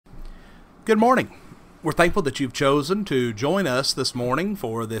Good morning. We're thankful that you've chosen to join us this morning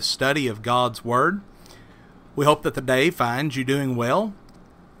for this study of God's Word. We hope that the day finds you doing well,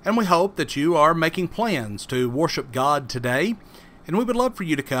 and we hope that you are making plans to worship God today, and we would love for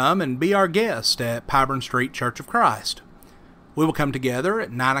you to come and be our guest at Pyburn Street Church of Christ. We will come together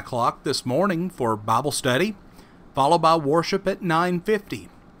at 9 o'clock this morning for Bible study, followed by worship at 9:50.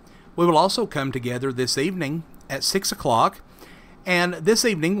 We will also come together this evening at 6 o'clock, and this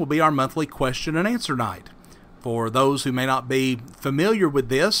evening will be our monthly question and answer night. For those who may not be familiar with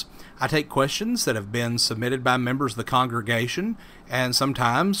this, I take questions that have been submitted by members of the congregation and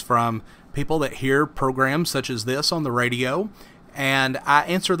sometimes from people that hear programs such as this on the radio, and I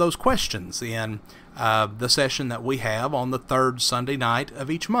answer those questions in the session that we have on the third Sunday night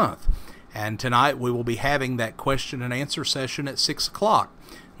of each month. And tonight we will be having that question and answer session at 6 o'clock.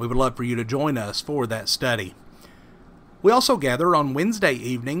 We would love for you to join us for that study. We also gather on Wednesday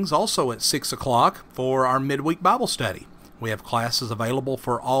evenings, also at 6 o'clock, for our midweek Bible study. We have classes available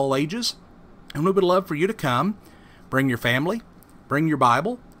for all ages, and we would love for you to come, bring your family, bring your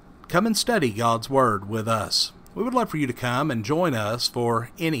Bible, come and study God's Word with us. We would love for you to come and join us for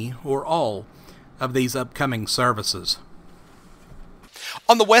any or all of these upcoming services.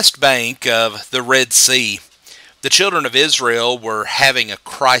 On the west bank of the Red Sea, the children of Israel were having a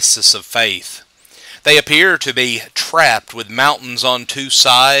crisis of faith. They appear to be trapped with mountains on two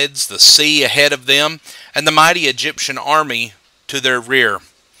sides, the sea ahead of them, and the mighty Egyptian army to their rear.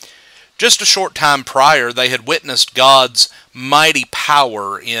 Just a short time prior, they had witnessed God's mighty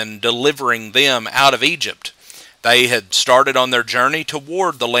power in delivering them out of Egypt. They had started on their journey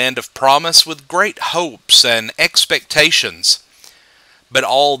toward the land of promise with great hopes and expectations. But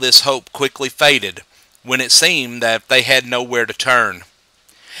all this hope quickly faded when it seemed that they had nowhere to turn.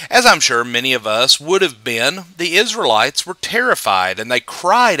 As I'm sure many of us would have been, the Israelites were terrified, and they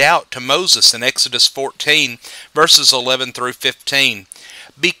cried out to Moses in Exodus 14, verses 11 through 15,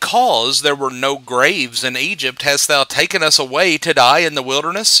 "Because there were no graves in Egypt, hast thou taken us away to die in the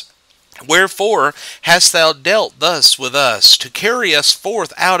wilderness? Wherefore hast thou dealt thus with us, to carry us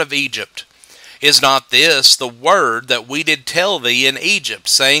forth out of Egypt? Is not this the word that we did tell thee in Egypt,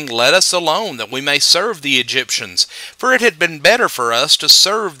 saying, Let us alone, that we may serve the Egyptians? For it had been better for us to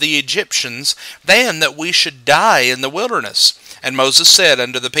serve the Egyptians than that we should die in the wilderness. And Moses said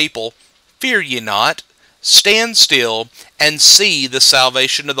unto the people, Fear ye not, stand still, and see the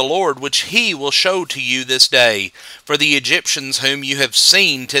salvation of the Lord, which he will show to you this day. For the Egyptians whom you have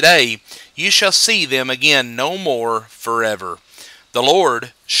seen today, you shall see them again no more forever. The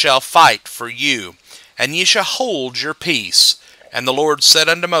Lord shall fight for you, and ye shall hold your peace. And the Lord said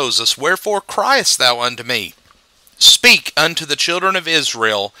unto Moses, Wherefore criest thou unto me? Speak unto the children of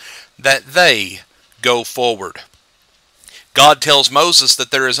Israel, that they go forward." God tells Moses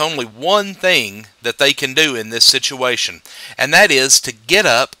that there is only one thing that they can do in this situation, and that is to get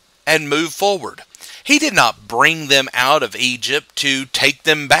up and move forward. He did not bring them out of Egypt to take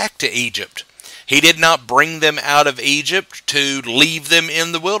them back to Egypt. He did not bring them out of Egypt to leave them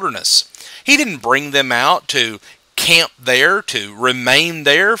in the wilderness. He didn't bring them out to camp there, to remain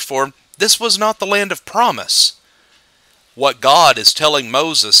there, for this was not the land of promise. What God is telling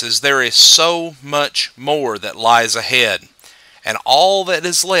Moses is there is so much more that lies ahead, and all that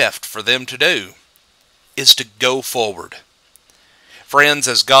is left for them to do is to go forward. Friends,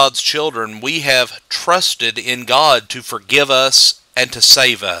 as God's children, we have trusted in God to forgive us and to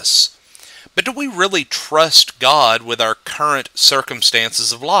save us. But do we really trust God with our current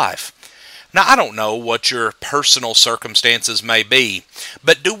circumstances of life? Now, I don't know what your personal circumstances may be,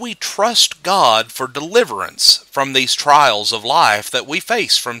 but do we trust God for deliverance from these trials of life that we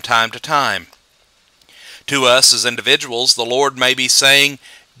face from time to time? To us as individuals, the Lord may be saying,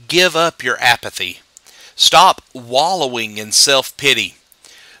 give up your apathy. Stop wallowing in self-pity.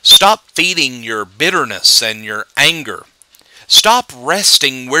 Stop feeding your bitterness and your anger. Stop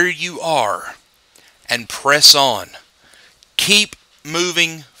resting where you are and press on. Keep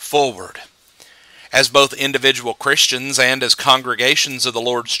moving forward. As both individual Christians and as congregations of the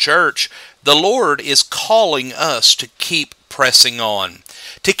Lord's church, the Lord is calling us to keep pressing on,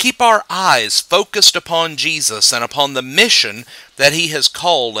 to keep our eyes focused upon Jesus and upon the mission that He has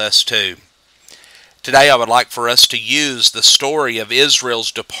called us to. Today I would like for us to use the story of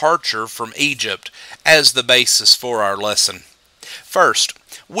Israel's departure from Egypt as the basis for our lesson. First,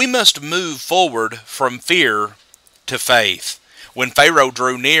 we must move forward from fear to faith. When Pharaoh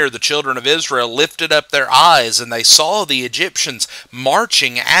drew near, the children of Israel lifted up their eyes, and they saw the Egyptians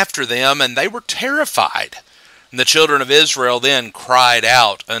marching after them, and they were terrified. And the children of Israel then cried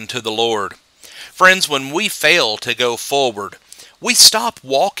out unto the Lord. Friends, when we fail to go forward, We stop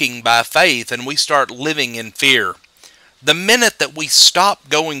walking by faith and we start living in fear. The minute that we stop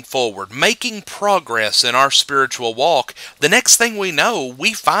going forward, making progress in our spiritual walk, the next thing we know,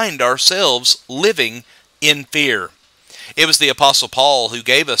 we find ourselves living in fear. It was the Apostle Paul who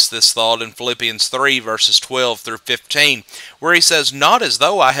gave us this thought in Philippians 3, verses 12 through 15, where he says, "Not as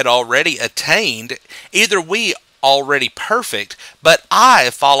though I had already attained, either we already perfect, but I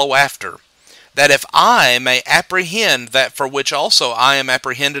follow after, that if I may apprehend that for which also I am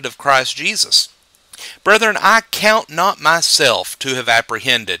apprehended of Christ Jesus. Brethren, I count not myself to have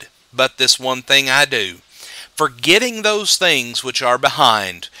apprehended, but this one thing I do, forgetting those things which are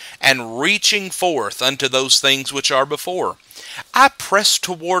behind, and reaching forth unto those things which are before. I press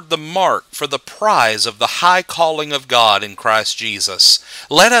toward the mark for the prize of the high calling of God in Christ Jesus.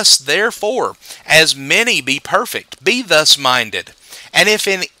 Let us therefore, as many be perfect, be thus minded. And if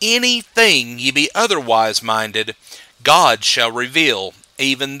in anything ye be otherwise minded, God shall reveal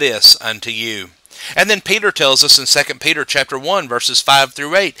even this unto you." And then Peter tells us in 2 Peter chapter 1, verses 5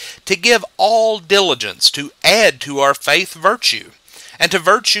 through 8, to give all diligence to add to our faith virtue, and to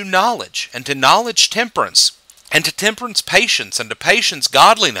virtue knowledge, and to knowledge temperance, and to temperance patience, and to patience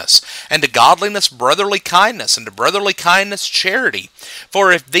godliness, and to godliness brotherly kindness, and to brotherly kindness charity.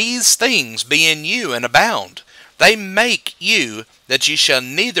 For if these things be in you and abound, they make you that ye shall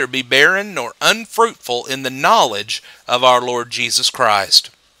neither be barren nor unfruitful in the knowledge of our Lord Jesus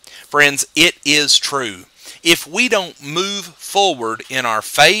Christ. Friends, it is true. If we don't move forward in our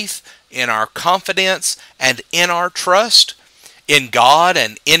faith, in our confidence, and in our trust in God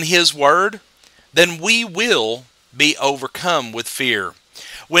and in His Word, then we will be overcome with fear.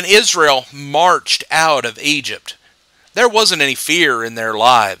 When Israel marched out of Egypt, there wasn't any fear in their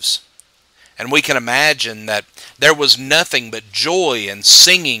lives. And we can imagine that there was nothing but joy and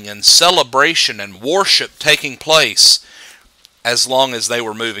singing and celebration and worship taking place as long as they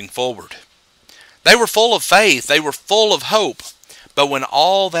were moving forward. They were full of faith, they were full of hope, but when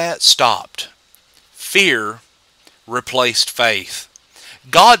all that stopped, fear replaced faith.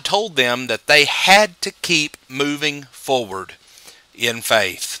 God told them that they had to keep moving forward in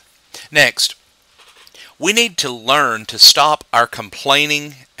faith. Next, we need to learn to stop our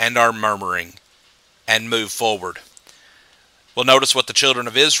complaining and our murmuring and move forward. Well, notice what the children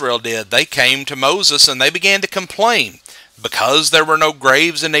of Israel did. They came to Moses and they began to complain. Because there were no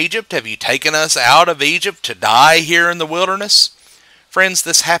graves in Egypt, have you taken us out of Egypt to die here in the wilderness? Friends,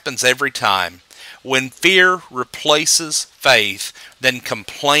 this happens every time. When fear replaces faith, then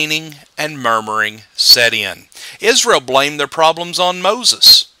complaining and murmuring set in. Israel blamed their problems on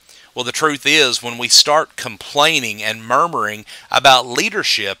Moses. Well, the truth is, when we start complaining and murmuring about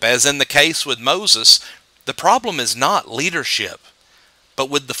leadership, as in the case with Moses, the problem is not leadership, but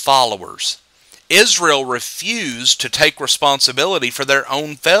with the followers. Israel refused to take responsibility for their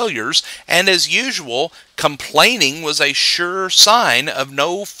own failures, and as usual, complaining was a sure sign of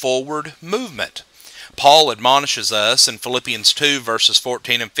no forward movement. Paul admonishes us in Philippians 2, verses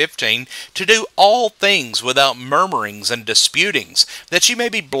 14 and 15, to do all things without murmurings and disputings, that ye may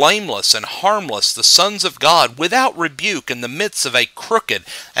be blameless and harmless, the sons of God, without rebuke in the midst of a crooked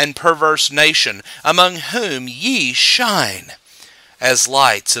and perverse nation, among whom ye shine as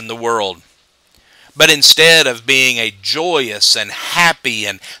lights in the world. But instead of being a joyous and happy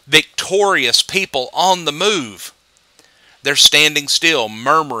and victorious people on the move, they're standing still,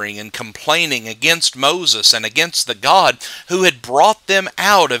 murmuring and complaining against Moses and against the God who had brought them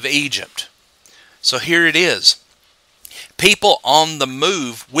out of Egypt. So here it is. People on the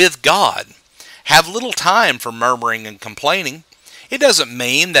move with God have little time for murmuring and complaining. It doesn't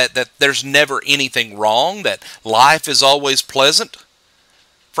mean that there's never anything wrong, that life is always pleasant.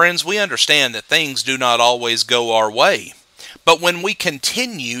 Friends, we understand that things do not always go our way. But when we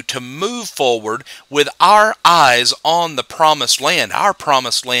continue to move forward with our eyes on the promised land, our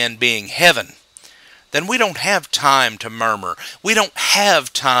promised land being heaven, then we don't have time to murmur. We don't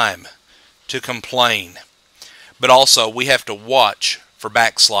have time to complain. But also, we have to watch for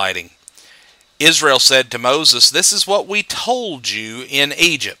backsliding. Israel said to Moses, "This is what we told you in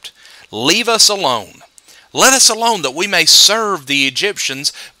Egypt. Leave us alone. Let us alone that we may serve the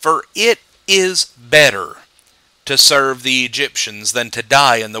Egyptians, for it is better to serve the Egyptians than to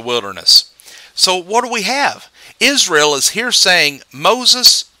die in the wilderness." So what do we have? Israel is here saying,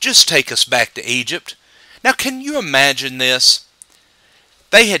 "Moses, just take us back to Egypt." Now can you imagine this?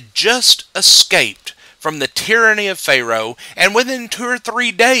 They had just escaped from the tyranny of Pharaoh, and within 2 or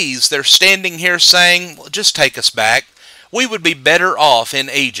 3 days they're standing here saying, "Well, just take us back. We would be better off in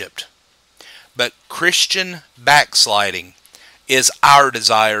Egypt." But Christian backsliding is our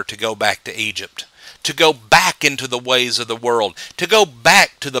desire to go back to Egypt, to go back into the ways of the world, to go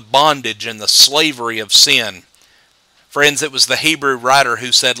back to the bondage and the slavery of sin. Friends, it was the Hebrew writer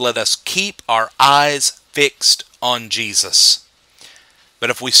who said, "Let us keep our eyes fixed on Jesus." But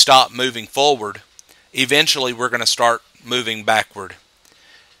if we stop moving forward, eventually we're going to start moving backward.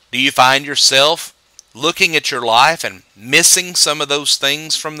 Do you find yourself looking at your life and missing some of those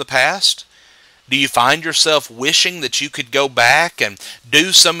things from the past? Do you find yourself wishing that you could go back and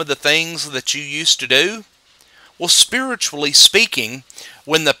do some of the things that you used to do? Well, spiritually speaking,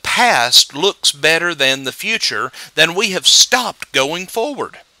 when the past looks better than the future, then we have stopped going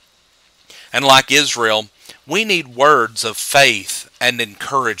forward. And like Israel, we need words of faith and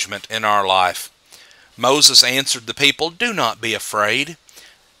encouragement in our life. Moses answered the people, "Do not be afraid.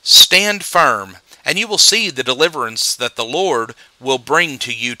 Stand firm, and you will see the deliverance that the Lord will bring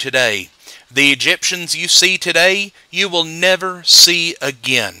to you today. The Egyptians you see today, you will never see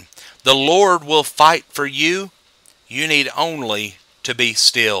again. The Lord will fight for you. You need only to be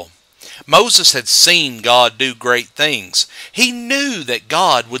still." Moses had seen God do great things. He knew that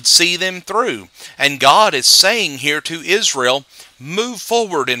God would see them through. And God is saying here to Israel, move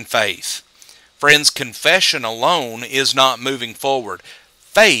forward in faith. Friends, confession alone is not moving forward.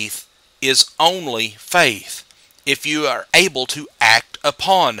 Faith is only faith if you are able to act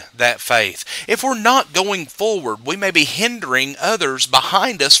upon that faith. If we're not going forward, we may be hindering others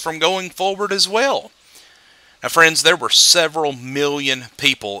behind us from going forward as well. Now, friends, there were several million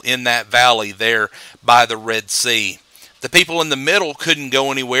people in that valley there by the Red Sea. The people in the middle couldn't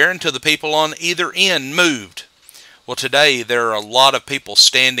go anywhere until the people on either end moved. Well, today there are a lot of people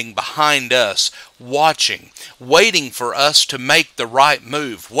standing behind us, watching, waiting for us to make the right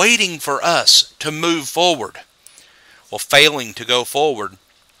move, waiting for us to move forward. Well, failing to go forward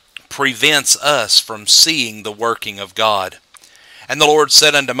prevents us from seeing the working of God. And the Lord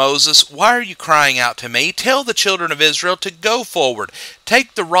said unto Moses, "Why are you crying out to me? Tell the children of Israel to go forward.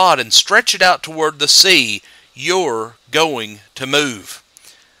 Take the rod and stretch it out toward the sea. You're going to move."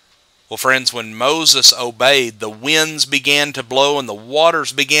 Well, friends, when Moses obeyed, the winds began to blow and the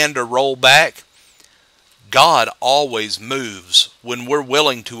waters began to roll back. God always moves when we're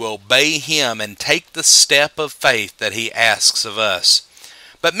willing to obey Him and take the step of faith that He asks of us.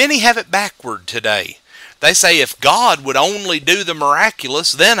 But many have it backward today. They say, if God would only do the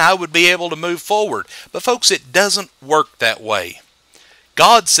miraculous, then I would be able to move forward. But folks, it doesn't work that way.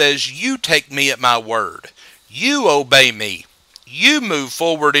 God says, you take me at my word. You obey me. You move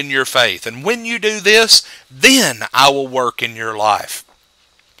forward in your faith. And when you do this, then I will work in your life.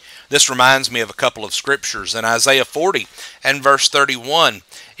 This reminds me of a couple of scriptures. In Isaiah 40 and verse 31,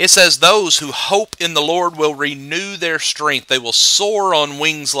 it says, "Those who hope in the Lord will renew their strength. They will soar on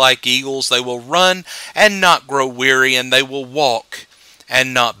wings like eagles. They will run and not grow weary, and they will walk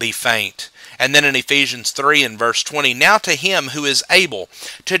and not be faint." And then in Ephesians 3 and verse 20, "Now to Him who is able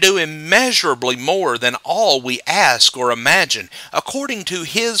to do immeasurably more than all we ask or imagine, according to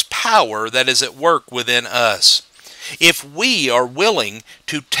His power that is at work within us." If we are willing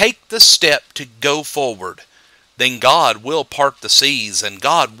to take the step to go forward, then God will part the seas and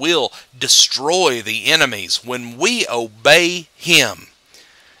God will destroy the enemies. When we obey Him,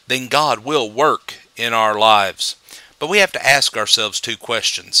 then God will work in our lives. But we have to ask ourselves two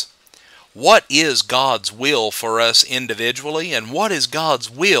questions. What is God's will for us individually, and what is God's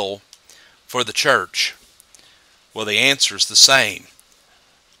will for the church? Well, the answer is the same.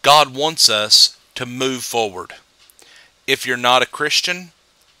 God wants us to move forward. If you're not a Christian,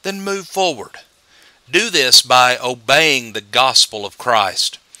 then move forward. Do this by obeying the gospel of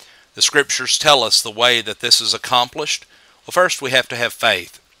Christ. The scriptures tell us the way that this is accomplished. Well, first we have to have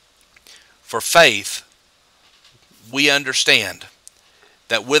faith. For faith, we understand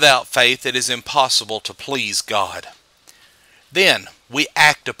that without faith it is impossible to please God. Then we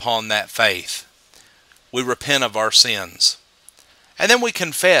act upon that faith. We repent of our sins. And then we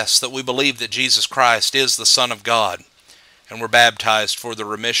confess that we believe that Jesus Christ is the Son of God. And we're baptized for the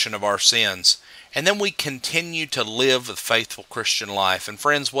remission of our sins. And then we continue to live a faithful Christian life. And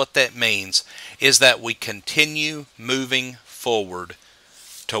friends, what that means is that we continue moving forward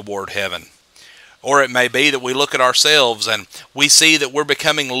toward heaven. Or it may be that we look at ourselves and we see that we're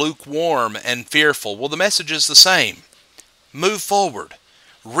becoming lukewarm and fearful. Well, the message is the same. Move forward.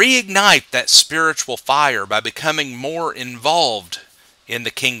 Reignite that spiritual fire by becoming more involved in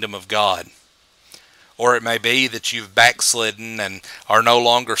the kingdom of God. Or it may be that you've backslidden and are no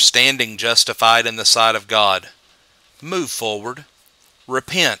longer standing justified in the sight of God. Move forward.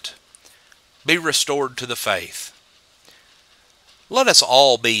 Repent. Be restored to the faith. Let us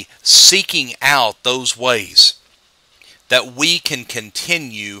all be seeking out those ways that we can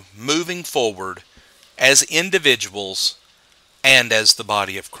continue moving forward as individuals and as the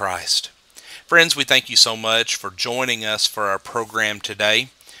body of Christ. Friends, we thank you so much for joining us for our program today.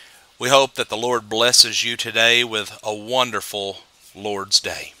 We hope that the Lord blesses you today with a wonderful Lord's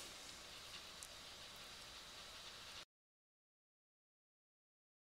Day.